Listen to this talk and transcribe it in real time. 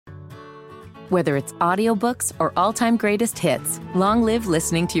Whether it's audiobooks or all-time greatest hits, long live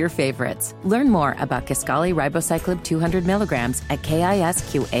listening to your favorites. Learn more about Kisqali Ribociclib 200 milligrams at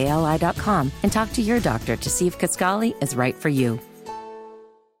KISQALI.com and talk to your doctor to see if Kisqali is right for you.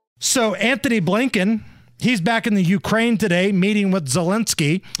 So Antony Blinken, he's back in the Ukraine today, meeting with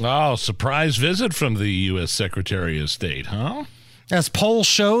Zelensky. Oh, surprise visit from the U.S. Secretary of State, huh? As polls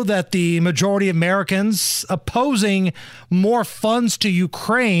show that the majority of Americans opposing more funds to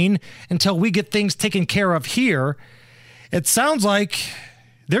Ukraine until we get things taken care of here, it sounds like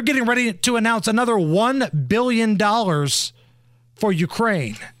they're getting ready to announce another $1 billion for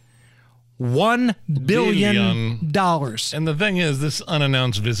Ukraine. $1 billion. And the thing is, this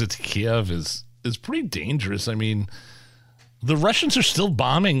unannounced visit to Kiev is pretty dangerous. I mean, the Russians are still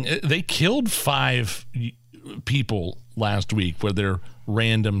bombing. They killed 5 people last week with their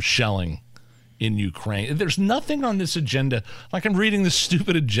random shelling in Ukraine. There's nothing on this agenda. Like, I'm reading this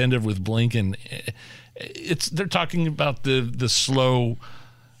stupid agenda with Blinken. They're talking about the slow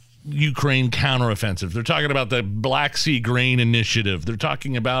Ukraine counteroffensive. They're talking about the Black Sea Grain Initiative. They're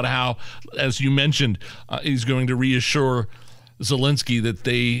talking about how, as you mentioned, he's going to reassure Zelensky that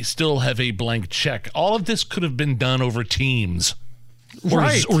they still have a blank check. All of this could have been done over Teams.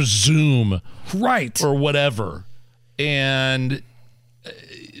 Right. Or Zoom. Right. Or whatever. And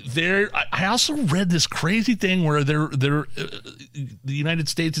I also read this crazy thing where the United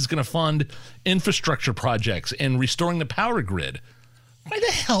States is going to fund infrastructure projects and restoring the power grid. Why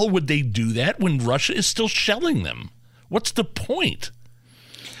the hell would they do that when Russia is still shelling them? What's the point?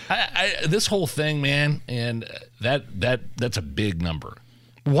 This whole thing, man, and that's a big number.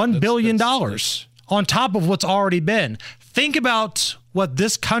 $1 billion on top of what's already been. Think about what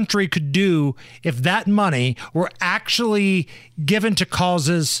this country could do if that money were actually given to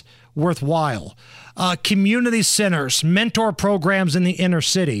causes worthwhile. Community centers, mentor programs in the inner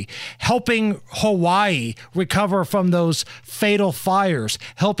city, helping Hawaii recover from those fatal fires,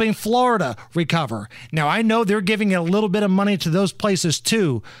 helping Florida recover. Now, I know they're giving a little bit of money to those places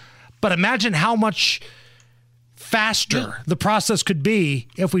too, but imagine how much faster the process could be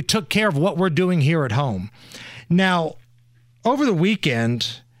if we took care of what we're doing here at home. Now, over the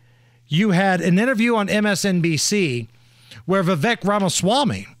weekend, you had an interview on MSNBC where Vivek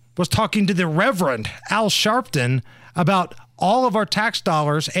Ramaswamy was talking to the Reverend Al Sharpton about all of our tax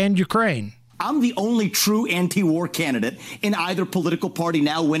dollars and Ukraine. I'm the only true anti-war candidate in either political party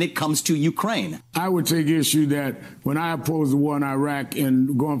now when it comes to Ukraine. I would take issue that when I opposed the war in Iraq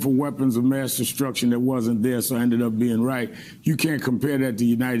and going for weapons of mass destruction that wasn't there, so I ended up being right. You can't compare that to the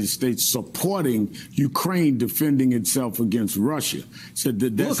United States supporting Ukraine defending itself against Russia. So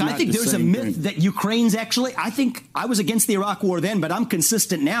that's Look, I think there's a myth that Ukraine's actually, I think I was against the Iraq war then, but I'm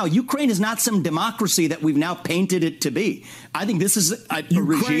consistent now. Ukraine is not some democracy that we've now painted it to be. I think this is a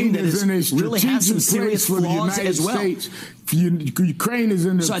regime that is really has some serious flaws as well. Ukraine is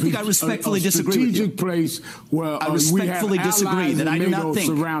in a, so I think I respectfully disagree with you. Place where I respectfully disagree that I do not think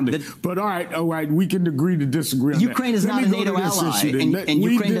that, but all right, we can agree to disagree on Ukraine is not a NATO ally, and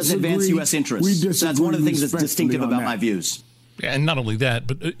Ukraine doesn't advance U.S. interests. So that's one of the things that's distinctive about my views. Yeah, and not only that,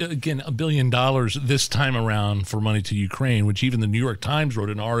 but again, $1 billion this time around for money to Ukraine, which even the New York Times wrote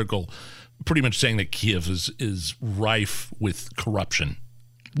an article pretty much saying that Kiev is rife with corruption.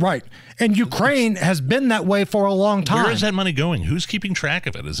 Right. And Ukraine has been that way for a long time. Where is that money going? Who's keeping track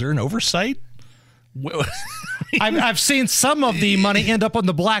of it? Is there an oversight? I've seen some of the money end up on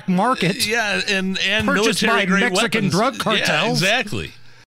the black market. Yeah, and purchased by military-grade Mexican weapons. drug cartels. Yeah, exactly.